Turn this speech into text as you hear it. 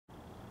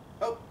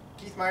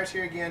Keith Myers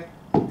here again.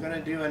 I'm going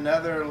to do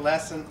another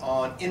lesson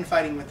on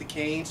infighting with the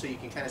cane so you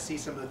can kind of see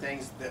some of the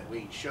things that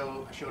we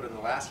showed in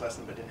the last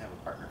lesson but didn't have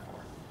a partner for.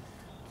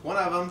 One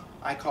of them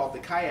I called the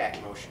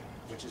kayak motion,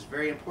 which is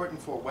very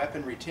important for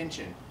weapon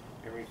retention.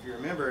 And if you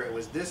remember, it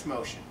was this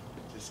motion,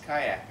 this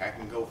kayak. I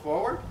can go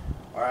forward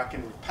or I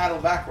can paddle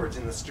backwards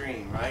in the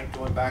stream, right?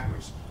 Going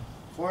backwards.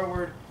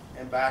 Forward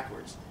and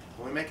backwards.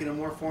 When we make it a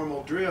more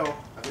formal drill,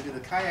 I'm going to do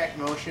the kayak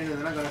motion and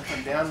then I'm going to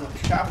come down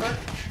with the chopper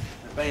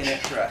and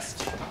bayonet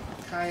thrust.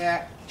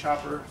 Kayak,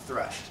 chopper,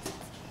 thrust.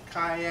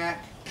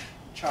 Kayak,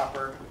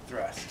 chopper,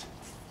 thrust.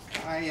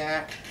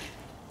 Kayak,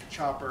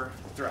 chopper,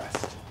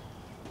 thrust.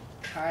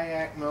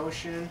 Kayak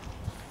motion,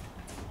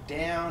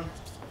 down,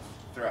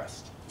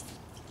 thrust.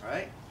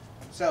 Right?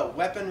 So,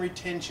 weapon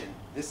retention.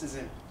 This is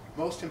a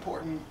most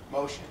important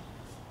motion.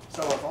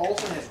 So if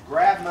Olson has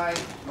grabbed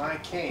my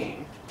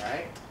cane,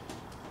 right,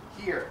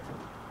 here,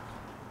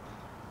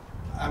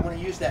 I want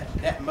to use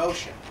that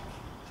motion.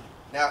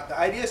 Now, the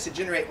idea is to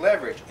generate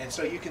leverage, and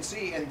so you can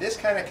see in this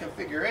kind of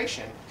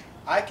configuration,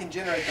 I can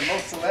generate the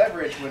most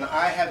leverage when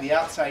I have the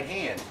outside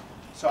hand.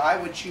 So I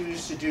would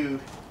choose to do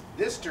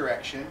this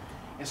direction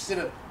instead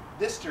of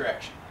this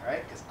direction,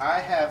 right? Because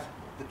I have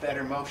the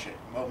better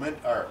moment,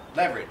 or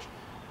leverage.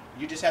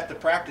 You just have to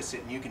practice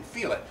it and you can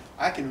feel it.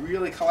 I can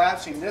really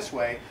collapsing this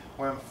way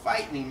where I'm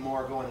fighting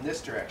more going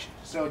this direction.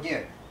 So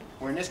again,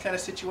 we're in this kind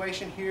of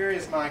situation. Here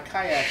is my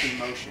kayaking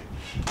motion.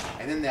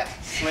 And then that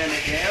slam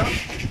it down,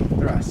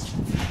 thrust.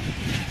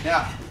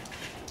 Now,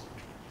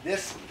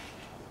 this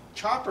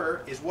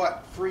chopper is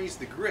what frees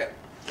the grip.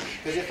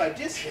 Because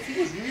if he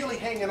was really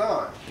hanging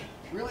on,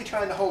 really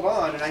trying to hold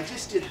on, and I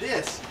just did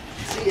this,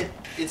 see,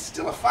 it's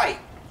still a fight.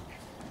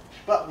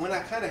 But when I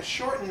kind of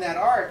shorten that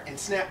arc and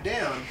snap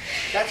down,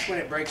 that's when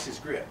it breaks his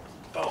grip.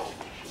 Boom.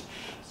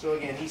 So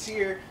again, he's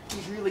here,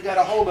 he's really got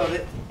a hold of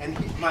it, and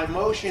my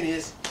motion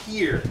is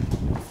here.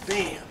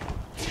 Bam.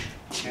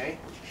 Okay?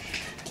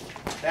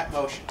 That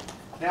motion.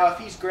 Now if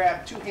he's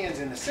grabbed two hands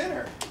in the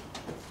center,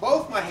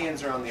 both my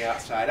hands are on the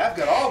outside, I've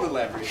got all the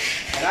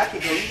leverage, and I can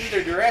go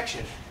either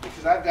direction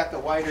because I've got the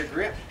wider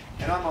grip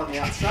and I'm on the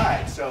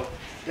outside. So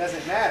it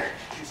doesn't matter.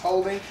 He's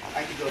holding,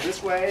 I could go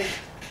this way,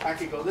 I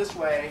could go this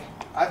way,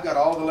 I've got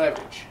all the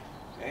leverage.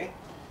 Okay?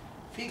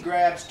 If he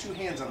grabs two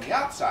hands on the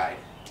outside,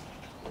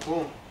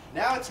 boom,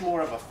 now it's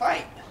more of a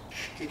fight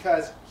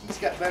because he's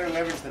got better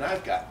leverage than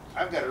I've got.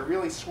 I've got to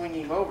really swing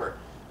him over.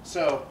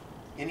 So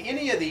in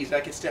any of these I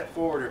could step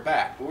forward or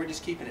back, but we're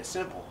just keeping it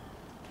simple.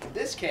 In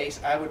this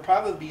case I would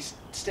probably be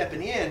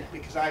stepping in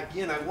because I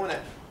want to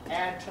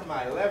add to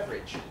my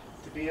leverage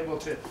to be able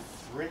to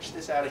wrench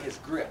this out of his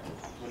grip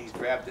when he's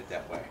grabbed it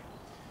that way.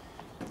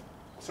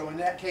 So in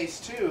that case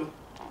too,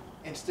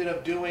 instead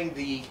of doing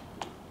the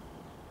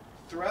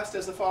thrust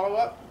as a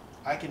follow-up,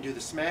 I can do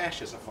the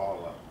smash as a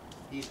follow-up.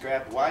 He's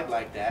grabbed wide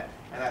like that,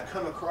 and I've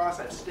come across,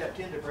 I've stepped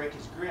in to break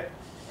his grip,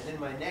 and then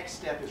my next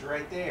step is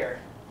right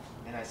there,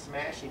 and I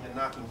smash him and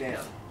knock him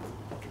down.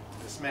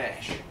 The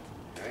smash,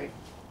 right?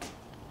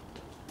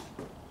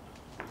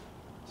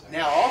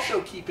 Now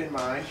also keep in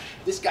mind,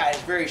 this guy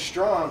is very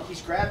strong,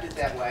 he's grabbed it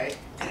that way,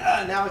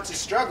 now it's a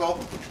struggle.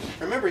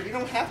 Remember, you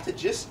don't have to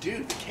just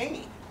do the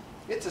cane.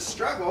 It's a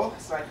struggle.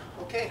 It's like,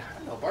 okay,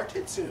 I know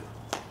Bartitsu.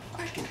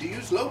 I can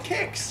use low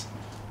kicks.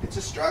 It's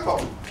a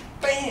struggle.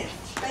 Bam,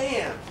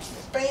 bam,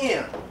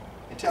 bam,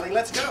 until he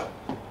lets go.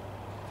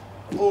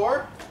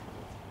 Or,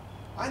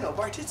 I know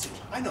Bartitsu.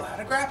 I know how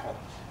to grapple.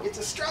 It's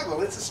a struggle,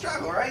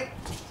 right?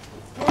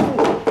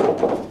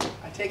 Boom.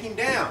 I take him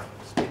down.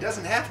 It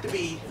doesn't have to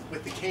be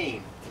with the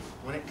cane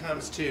when it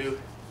comes to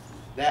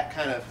that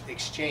kind of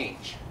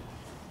exchange.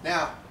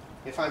 Now,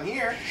 if I'm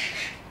here,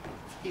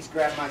 he's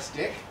grabbed my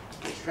stick.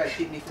 Try to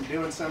keep me from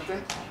doing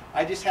something.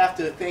 I just have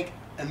to think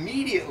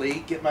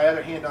immediately, get my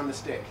other hand on the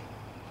stick,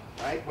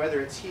 right? Whether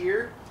it's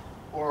here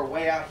or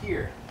way out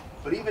here.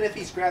 But even if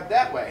he's grabbed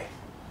that way,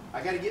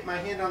 I got to get my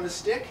hand on the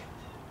stick,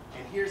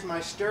 and here's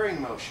my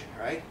stirring motion,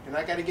 right? And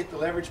I got to get the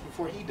leverage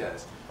before he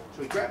does.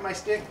 So he grabbed my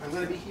stick. I'm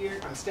going to be here.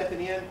 I'm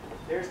stepping in.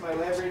 There's my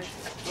leverage.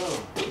 Boom.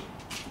 So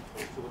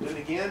we'll do it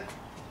again.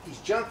 He's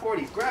jumped forward.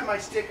 He's grabbed my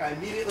stick. I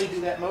immediately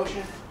do that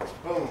motion.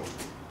 Boom.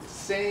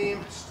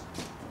 Same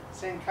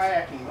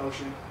kayaking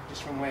motion,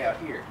 just from way out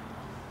here.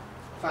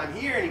 If I'm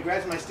here and he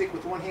grabs my stick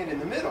with one hand in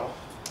the middle,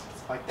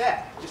 like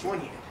that, just one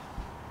hand,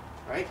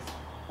 right?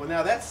 Well,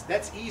 now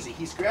that's easy.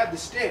 He's grabbed the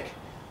stick.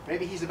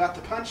 Maybe he's about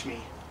to punch me,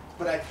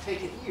 but I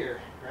take it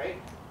here, right?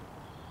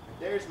 And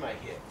there's my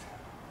hit.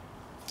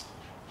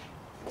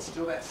 It's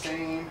still that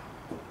same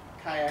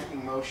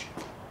kayaking motion.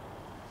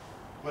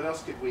 What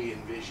else could we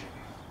envision?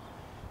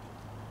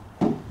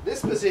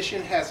 This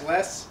position has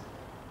less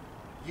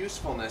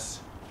usefulness,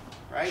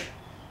 right?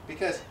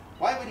 Because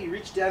why would he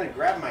reach down and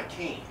grab my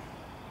cane?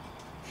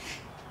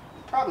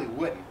 He probably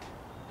wouldn't.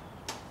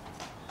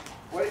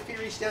 What if he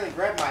reached down and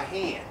grabbed my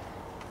hand?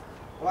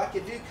 Well, I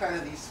could do kind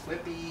of these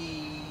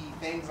flippy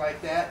things like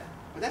that,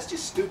 but that's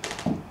just stupid.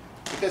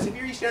 Because if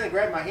he reached down and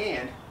grabbed my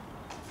hand,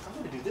 I'm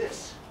going to do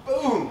this.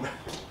 Boom!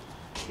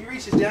 He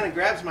reaches down and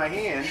grabs my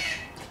hand,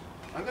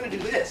 I'm going to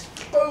do this.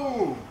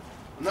 Boom!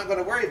 I'm not going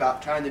to worry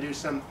about trying to do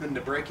something to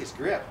break his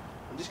grip.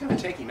 I'm just going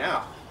to take him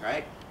out,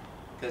 right?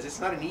 Because it's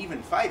not an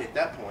even fight at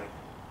that point.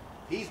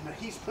 He's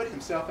put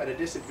himself at a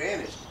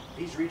disadvantage.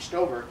 He's reached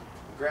over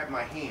and grabbed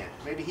my hand.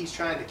 Maybe he's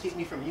trying to keep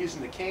me from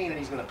using the cane and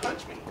he's going to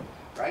punch me,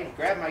 right? He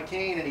grabbed my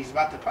cane and he's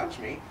about to punch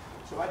me,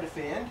 so I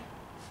defend,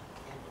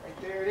 and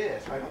right there it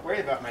is. I don't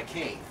worry about my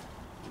cane,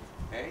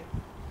 okay?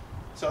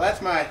 So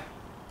that's my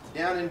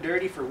down and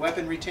dirty for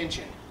weapon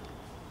retention.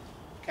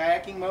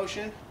 Kayaking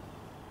motion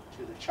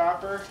to the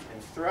chopper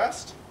and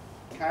thrust.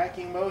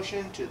 Kayaking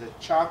motion to the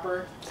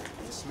chopper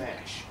and the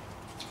smash.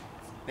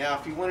 Now,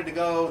 if you wanted to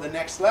go the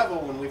next level,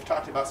 when we've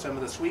talked about some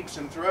of the sweeps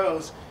and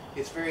throws,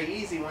 it's very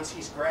easy once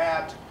he's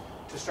grabbed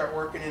to start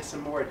working in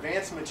some more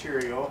advanced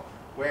material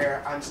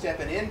where I'm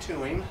stepping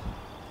into him.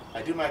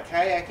 I do my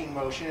kayaking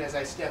motion as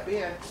I step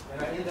in,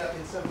 and I end up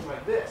in something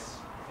like this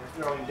and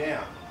throw him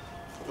down.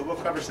 But we'll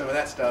cover some of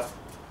that stuff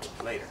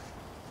later.